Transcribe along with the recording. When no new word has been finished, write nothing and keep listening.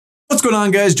What's going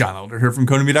on, guys? John Elder here from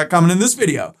Codemy.com, and in this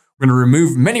video, we're going to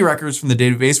remove many records from the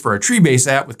database for our tree-based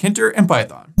app with Tkinter and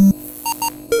Python.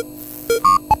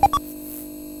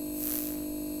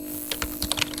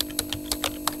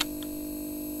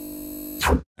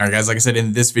 All right, guys, like I said,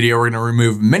 in this video, we're going to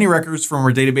remove many records from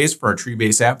our database for our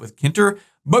tree-based app with Tkinter.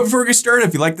 But before we get started,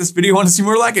 if you like this video and want to see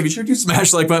more like it, be sure to smash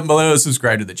the like button below,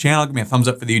 subscribe to the channel, give me a thumbs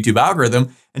up for the YouTube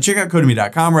algorithm, and check out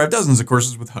Codemy.com, where I have dozens of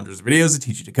courses with hundreds of videos that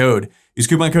teach you to code. Use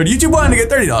coupon code YouTube1 to get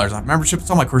 $30 off membership to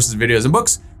all my courses, videos, and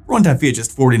books for one-time fee at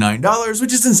just $49,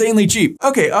 which is insanely cheap.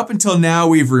 Okay, up until now,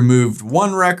 we've removed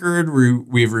one record,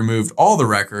 we've removed all the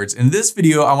records. In this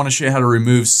video, I want to show you how to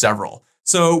remove several.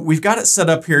 So we've got it set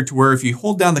up here to where if you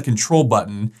hold down the control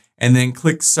button and then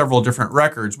click several different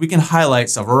records, we can highlight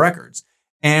several records.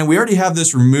 And we already have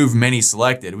this remove many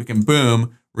selected. We can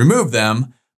boom, remove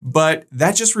them, but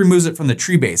that just removes it from the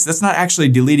tree base. That's not actually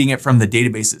deleting it from the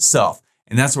database itself.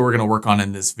 And that's what we're gonna work on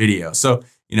in this video. So,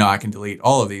 I can delete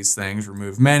all of these things,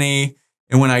 remove many.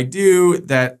 And when I do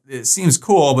that, it seems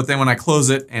cool, but then when I close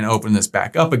it and open this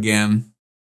back up again,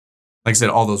 like I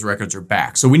said, all those records are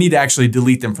back. So we need to actually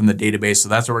delete them from the database. So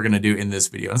that's what we're gonna do in this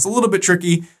video. And it's a little bit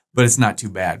tricky, but it's not too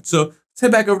bad. So let's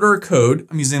head back over to our code.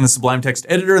 I'm using the Sublime Text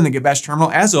Editor and the Git Bash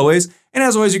terminal as always. And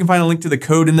as always, you can find a link to the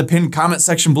code in the pinned comment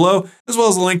section below, as well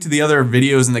as a link to the other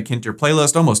videos in the Tkinter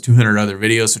playlist, almost 200 other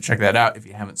videos. So check that out if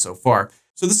you haven't so far.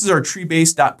 So this is our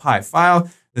treebase.py file.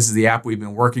 This is the app we've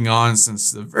been working on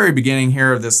since the very beginning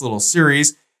here of this little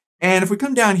series. And if we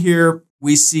come down here,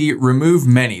 we see remove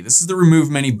many. This is the remove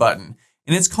many button,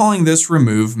 and it's calling this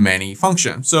remove many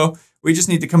function. So we just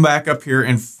need to come back up here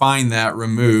and find that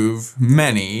remove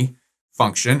many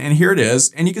function. And here it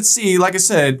is. And you can see, like I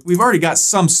said, we've already got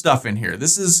some stuff in here.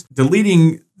 This is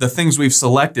deleting the things we've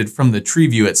selected from the tree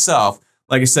view itself.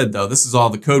 Like I said, though, this is all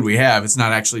the code we have. It's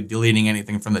not actually deleting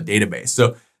anything from the database.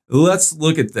 So let's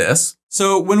look at this.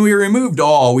 So when we removed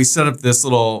all, we set up this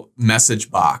little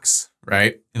message box,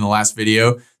 right? In the last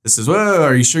video, this is, well,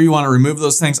 are you sure you want to remove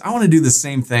those things? I want to do the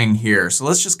same thing here. So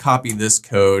let's just copy this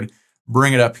code,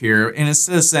 bring it up here. And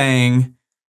instead of saying,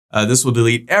 this will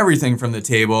delete everything from the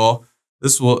table,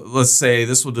 let's say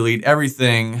this will delete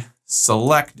everything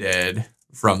selected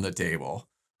from the table.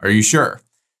 Are you sure?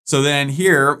 So then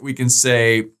here we can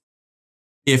say,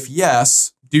 if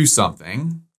yes, do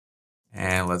something.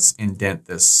 And let's indent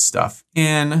this stuff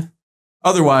in.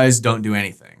 Otherwise, don't do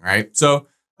anything, right? So,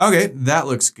 okay, that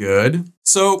looks good.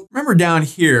 So remember down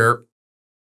here,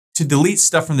 to delete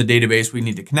stuff from the database, we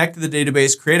need to connect to the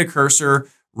database, create a cursor,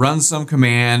 run some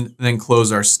command, then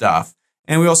close our stuff.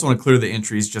 And we also want to clear the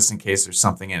entries just in case there's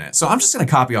something in it. So I'm just going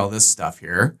to copy all this stuff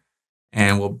here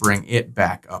and we'll bring it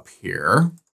back up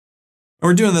here. And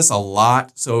we're doing this a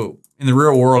lot. So in the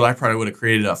real world, I probably would have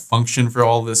created a function for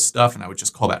all this stuff and I would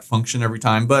just call that function every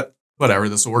time, but whatever,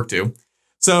 this will work too.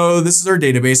 So this is our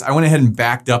database. I went ahead and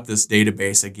backed up this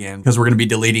database again because we're going to be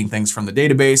deleting things from the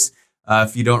database.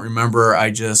 If you don't remember,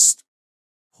 I just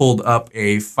pulled up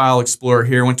a file explorer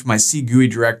here, went to my C GUI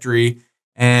directory,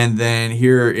 and then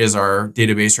here is our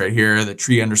database right here, the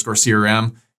tree_crm.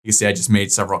 You can see I just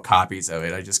made several copies of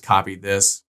it. I just copied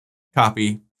this,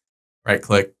 copy, right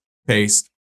click,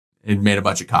 paste, and made a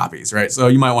bunch of copies, right? So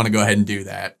you might want to go ahead and do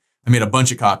that. I made a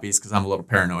bunch of copies because I'm a little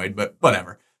paranoid, but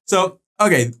whatever. So,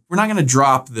 okay, we're not going to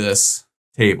drop this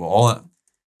table.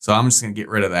 So I'm just going to get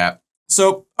rid of that.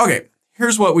 So, okay,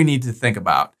 here's what we need to think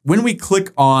about. When we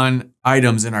click on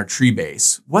items in our tree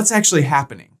base, what's actually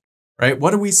happening, right?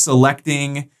 What are we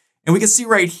selecting? And we can see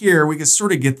right here, we can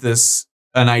sort of get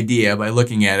an idea by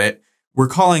looking at it. We're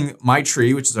calling my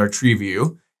tree, which is our tree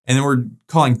view, and then we're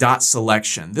calling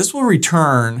 .selection. This will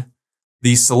return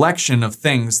the selection of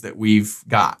things that we've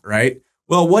got, right?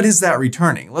 Well, what is that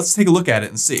returning? Let's take a look at it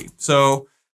and see. So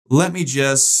let me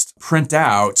just print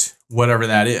out whatever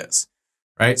that is,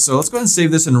 right? So let's go ahead and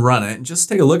save this and run it and just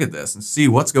take a look at this and see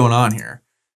what's going on here.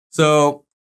 So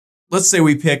let's say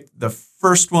we picked the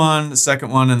first one, the second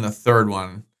one, and the third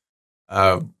one.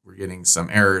 We're getting some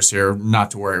errors here, not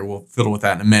to worry, we'll fiddle with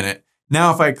that in a minute.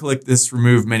 Now, if I click this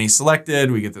remove many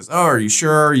selected, we get this, oh, are you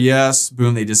sure? Yes,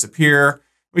 boom, they disappear.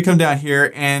 We come down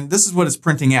here and this is what it's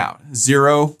printing out,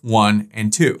 0, 1,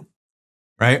 and 2,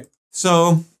 right?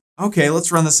 So, okay,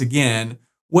 let's run this again.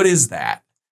 What is that?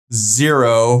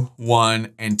 0,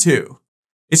 1, and 2.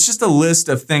 It's just a list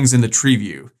of things in the tree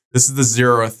view. This is the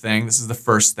 0th thing, this is the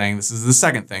first thing, this is the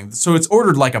second thing. So it's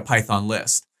ordered like a Python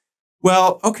list.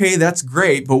 Well, okay, that's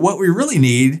great, but what we really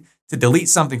need to delete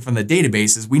something from the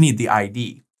database is we need the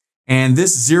ID. And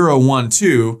this 0, 1,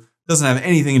 2 doesn't have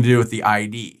anything to do with the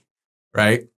ID,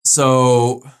 right?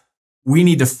 So we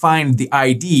need to find the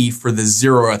ID for the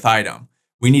 0th item.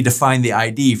 We need to find the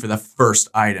ID for the first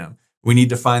item. we need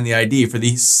to find the ID for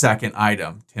the second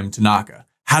item, Tim Tanaka.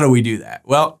 How do we do that?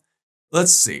 Well,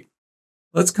 let's see.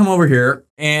 Let's come over here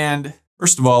and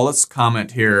first of all, let's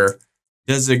comment here,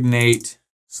 designate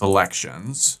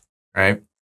selections, right?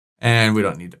 And we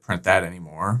don't need to print that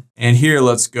anymore. And here,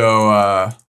 let's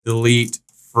go delete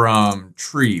from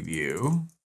Treeview.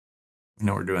 We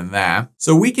know we're doing that.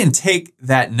 So we can take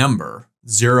that number,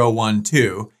 0, 1,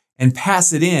 2, and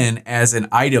pass it in as an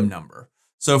item number.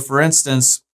 So for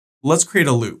instance, let's create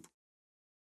a loop.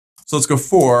 So let's go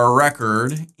for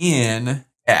record in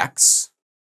X.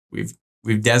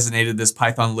 We've designated this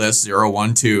Python list 0,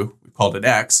 1, 2. We called it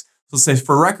X. So let's say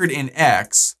for record in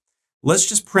X, let's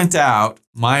just print out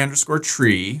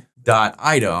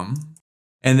my_tree.item.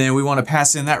 And then we want to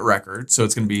pass in that record. So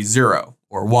it's going to be 0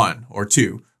 or 1 or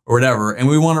 2 or whatever. And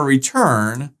we want to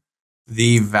return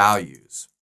the values.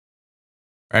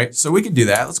 Right? So we can do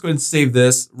that. Let's go ahead and save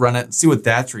this, run it, and see what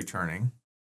that's returning.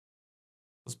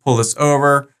 Let's pull this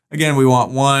over. Again, we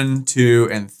want 1, 2,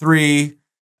 and 3.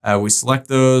 We select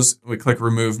those. We click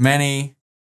remove many.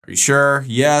 Are you sure?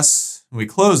 Yes. We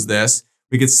close this.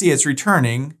 We can see it's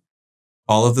returning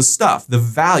all of the stuff, the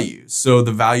values. So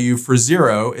the value for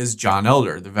 0 is John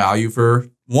Elder. The value for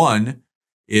 1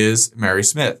 is Mary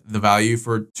Smith. The value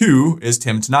for 2 is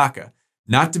Tim Tanaka.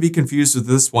 Not to be confused with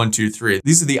this 1, 2, 3.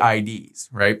 These are the IDs,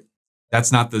 right?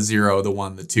 That's not the 0, the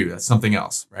 1, the 2. That's something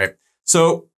else, right?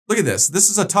 So look at this. This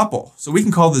is a tuple. So we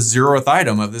can call the 0th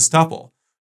item of this tuple.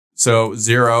 So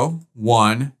 0,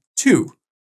 1, 2.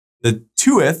 The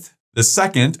 2th, the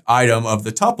second item of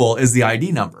the tuple is the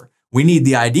ID number. We need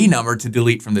the ID number to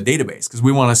delete from the database because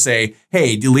we want to say,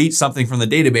 hey, delete something from the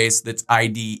database that's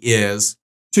ID is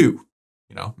 2,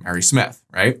 Mary Smith,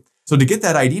 right? So to get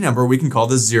that ID number, we can call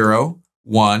the 0,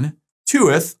 1,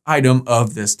 2th item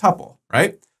of this tuple,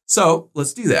 right? So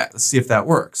let's do that. Let's see if that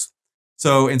works.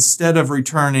 So instead of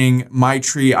returning my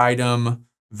tree item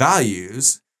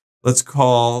values, let's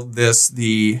call this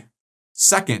the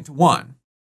second one,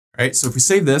 right? So if we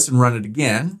save this and run it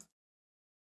again,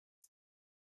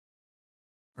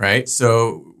 right?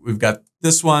 So we've got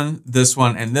this one,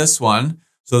 and this one.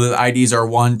 So the IDs are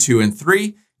 1, 2, and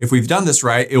 3. If we've done this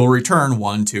right, it will return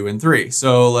 1, 2, and 3.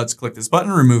 So let's click this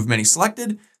button, remove many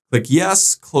selected, click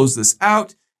yes, close this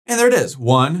out, and there it is,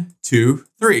 1, 2,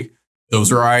 3.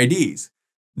 Those are our IDs.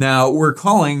 Now we're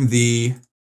calling the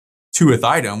 2th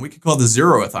item. We could call the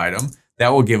 0th item. That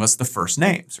will give us the first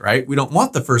names, right? We don't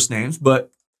want the first names,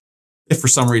 but if for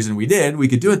some reason we did, we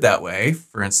could do it that way.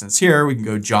 For instance, here we can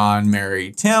go John,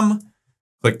 Mary, Tim,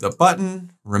 click the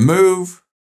button, remove,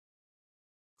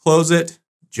 close it,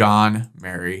 John,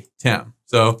 Mary, Tim.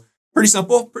 So pretty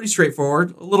simple, pretty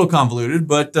straightforward, a little convoluted,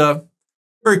 but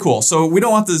very cool. So we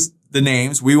don't want the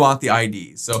names, we want the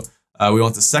IDs. So we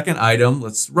want the second item.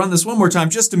 Let's run this one more time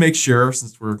just to make sure,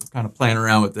 since we're kind of playing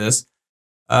around with this.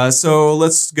 So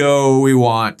let's go, we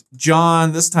want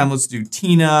John. This time let's do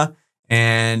Tina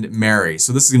and Mary.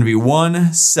 So this is going to be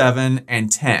 1, 7,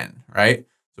 and 10, right?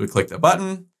 So we click the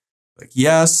button, click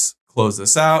yes, close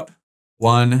this out,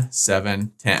 1,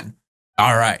 7, 10.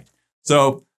 All right.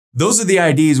 So those are the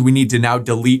IDs we need to now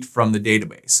delete from the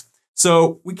database.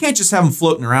 So we can't just have them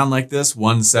floating around like this,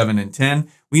 1, 7, and 10.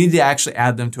 We need to actually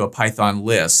add them to a Python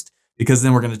list because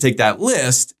then we're going to take that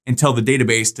list and tell the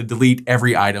database to delete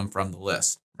every item from the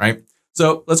list, right?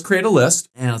 So let's create a list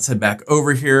and let's head back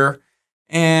over here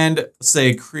and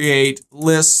say create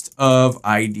list of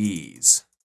IDs.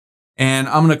 And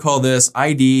I'm going to call this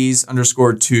IDs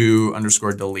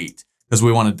 _to _delete because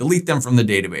we want to delete them from the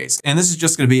database. And this is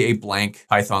just going to be a blank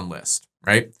Python list,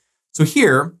 right? So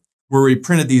here, where we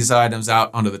printed these items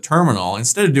out onto the terminal,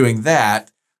 instead of doing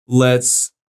that,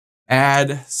 let's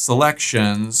add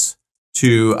selections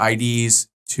to IDs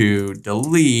to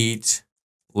delete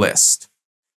list.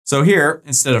 So here,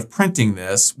 instead of printing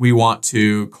this, we want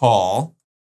to call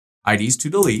IDs to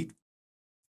delete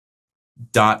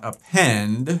dot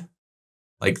append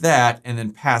like that, and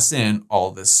then pass in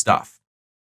all this stuff.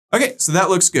 Okay, so that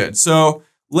looks good. So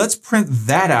let's print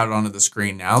that out onto the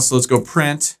screen now. So let's go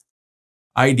print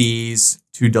IDs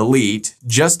to delete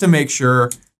just to make sure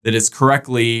that it's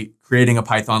correctly creating a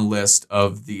Python list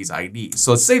of these IDs.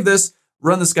 So let's save this,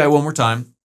 run this guy one more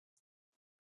time,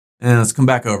 and let's come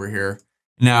back over here.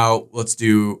 Now let's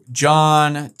do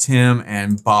John, Tim,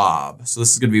 and Bob. So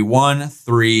this is going to be 1,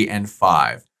 3, and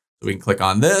 5. So we can click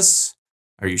on this.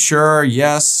 Are you sure?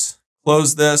 Yes.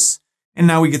 Close this. And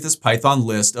now we get this Python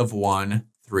list of 1,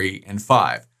 3, and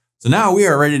 5. So now we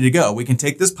are ready to go. We can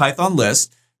take this Python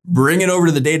list, bring it over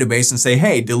to the database and say,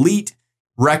 hey, delete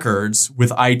records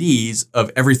with IDs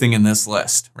of everything in this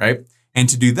list, right? And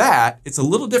to do that, it's a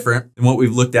little different than what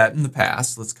we've looked at in the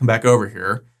past. Let's come back over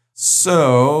here.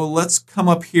 So let's come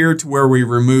up here to where we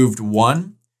removed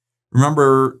 1.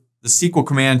 Remember, the SQL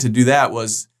command to do that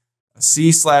was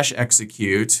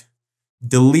c/execute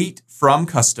delete from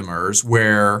customers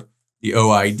where the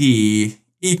OID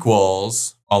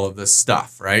equals all of this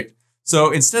stuff, right? So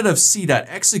instead of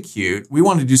c.execute, we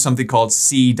want to do something called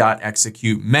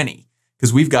c.executemany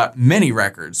because we've got many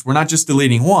records. We're not just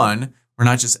deleting one. We're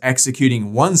not just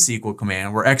executing one SQL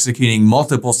command. We're executing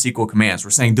multiple SQL commands. We're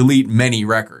saying delete many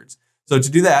records. So to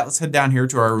do that, let's head down here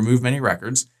to our remove many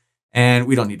records. And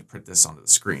we don't need to put this onto the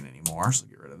screen anymore. So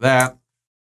get rid of that.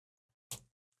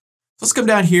 Let's come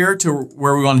down here to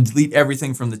where we want to delete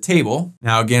everything from the table.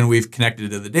 Now, again, we've connected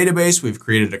to the database. We've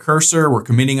created a cursor. We're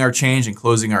committing our change and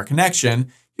closing our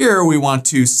connection. Here, we want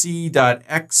to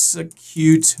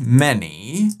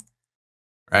c.executemany,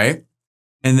 right?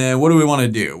 And then what do we want to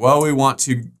do? Well, we want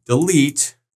to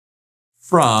delete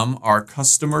from our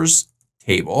customers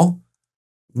table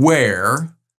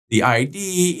where the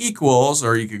ID equals,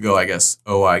 or you could go, I guess,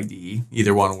 OID.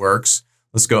 Either one works.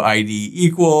 Let's go ID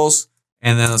equals.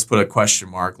 And then let's put a question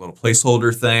mark, little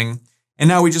placeholder thing. And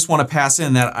now we just want to pass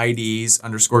in that IDs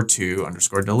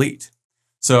 _to _delete.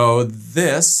 So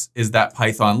this is that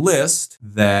Python list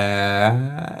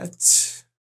that,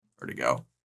 where'd it go?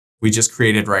 We just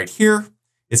created right here.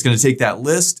 It's going to take that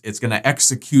list. It's going to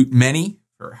execute many,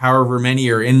 or however many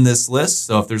are in this list.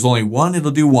 So if there's only 1,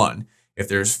 it'll do 1. If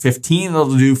there's 15,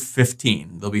 it'll do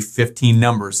 15. There'll be 15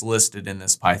 numbers listed in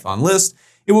this Python list.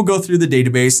 It will go through the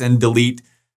database and delete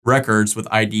records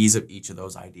with IDs of each of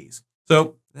those IDs.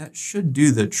 So that should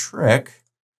do the trick.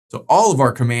 So all of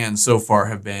our commands so far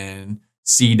have been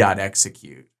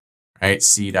c.execute, right?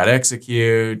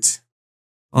 c.execute.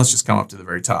 Let's just come up to the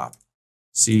very top.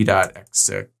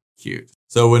 c.execute.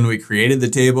 So when we created the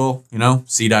table, you know,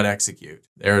 c.execute.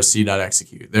 There's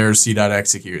c.execute. There's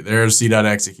c.execute. There's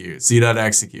c.execute.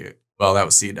 c.execute. Well, that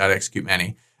was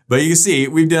c.executemany. But you can see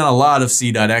we've done a lot of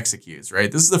c.executes,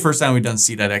 right? This is the first time we've done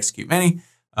c.executemany.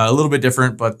 A little bit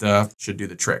different, but should do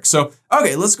the trick. So,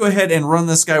 okay, let's go ahead and run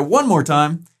this guy one more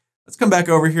time. Let's come back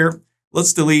over here.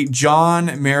 Let's delete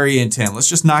John, Mary, and Tim. Let's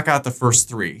just knock out the first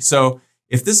 3. So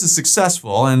if this is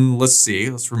successful, and let's see,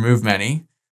 let's remove many.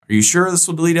 Are you sure this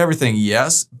will delete everything?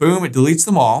 Yes. Boom, it deletes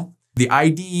them all. The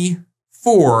ID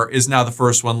 4 is now the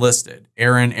first one listed,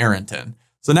 Aaron Arrington.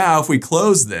 So now if we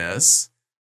close this,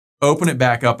 open it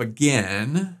back up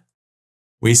again,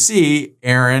 we see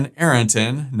Aaron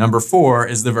Arrington, number 4,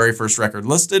 is the very first record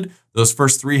listed. Those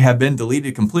first 3 have been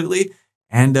deleted completely,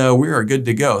 and we are good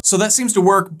to go. So that seems to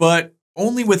work, but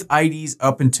only with IDs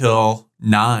up until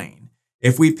 9.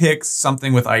 If we pick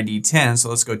something with ID 10, so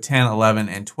let's go 10, 11,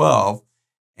 and 12,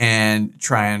 and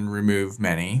try and remove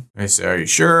many. I say, are you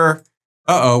sure?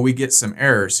 Uh-oh, we get some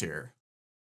errors here,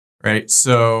 right?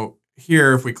 So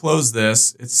here, if we close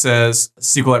this, it says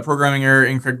SQLite programming error,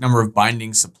 incorrect number of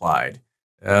bindings supplied.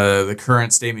 The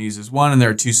current statement uses 1 and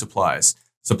there are 2 supplied.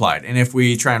 And if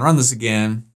we try and run this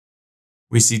again,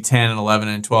 we see 10 and 11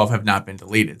 and 12 have not been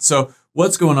deleted. So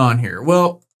what's going on here?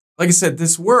 Well, like I said,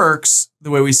 this works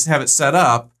the way we have it set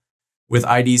up with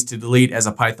IDs to delete as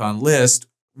a Python list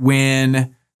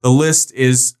when the list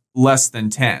is less than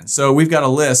 10. So we've got a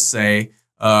list, say,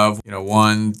 of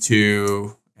 1,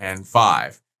 2, and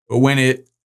 5. But when it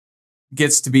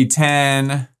gets to be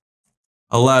 10,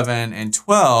 11, and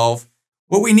 12,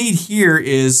 what we need here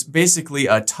is basically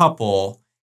a tuple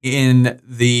in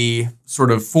the sort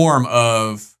of form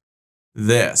of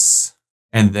this,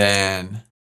 and then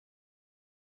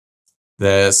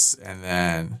this, and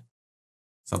then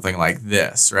something like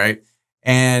this, right?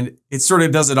 And it sort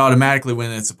of does it automatically when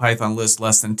it's a Python list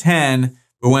less than 10,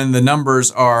 but when the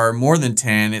numbers are more than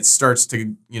 10, it starts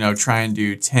to, try and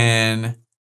do 10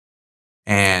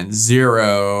 and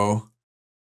 0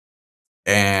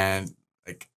 and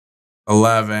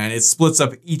 11, it splits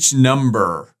up each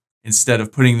number instead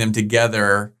of putting them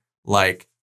together like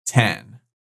 10,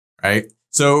 right?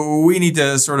 So we need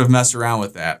to sort of mess around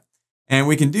with that. And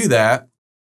we can do that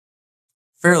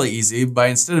fairly easy by,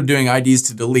 instead of doing IDs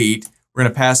to delete, we're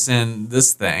going to pass in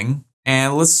this thing.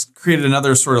 And let's create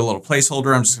another sort of little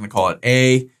placeholder. I'm just going to call it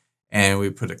A. And we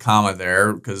put a comma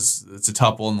there because it's a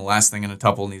tuple and the last thing in a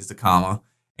tuple needs the comma.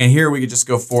 And here we could just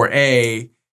go for A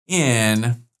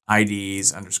in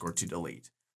IDs _to delete.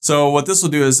 So what this will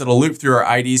do is it'll loop through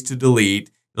our IDs to delete.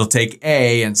 It'll take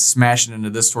A and smash it into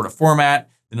this sort of format.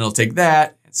 Then it'll take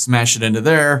that and smash it into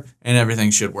there, and everything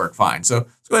should work fine. So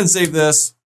let's go ahead and save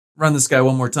this, run this guy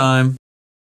one more time,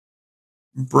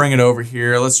 bring it over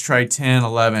here. Let's try 10,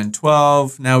 11,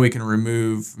 12. Now we can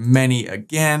remove many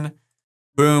again.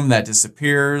 Boom, that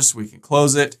disappears. We can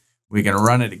close it. We can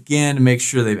run it again to make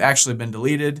sure they've actually been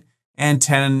deleted. And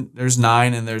 10, there's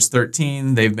 9 and there's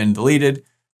 13. They've been deleted.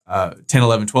 10,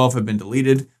 11, 12 have been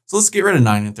deleted. So let's get rid of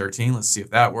 9 and 13. Let's see if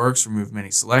that works. Remove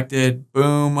many selected.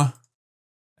 Boom.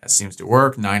 That seems to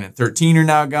work. 9 and 13 are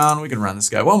now gone. We can run this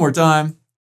guy one more time.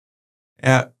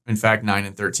 Yeah, in fact, 9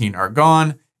 and 13 are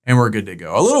gone and we're good to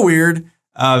go. A little weird.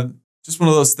 Just one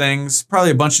of those things. Probably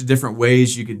a bunch of different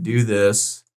ways you could do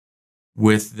this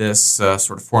with this sort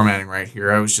of formatting right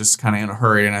here. I was just kind of in a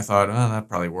hurry and I thought, oh, that'd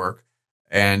probably work.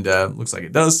 And looks like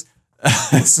it does.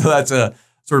 So that's a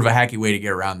sort of a hacky way to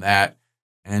get around that.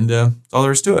 And that's all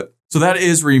there is to it. So that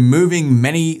is removing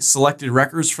many selected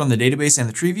records from the database and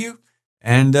the Treeview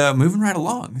and moving right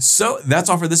along. So that's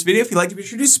all for this video. If you liked it, be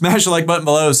sure to smash the like button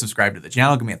below, subscribe to the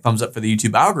channel, give me a thumbs up for the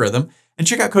YouTube algorithm, and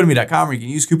check out Codemy.com where you can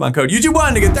use coupon code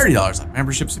YouTube1 to get $30 off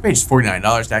memberships. The page is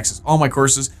 $49 to access all my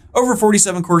courses, over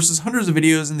 47 courses, hundreds of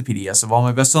videos, and the PDFs of all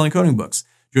my best-selling coding books.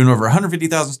 Join over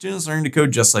 150,000 students learning to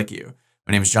code just like you.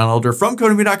 My name is John Elder from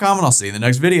Codemy.com, and I'll see you in the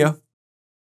next video.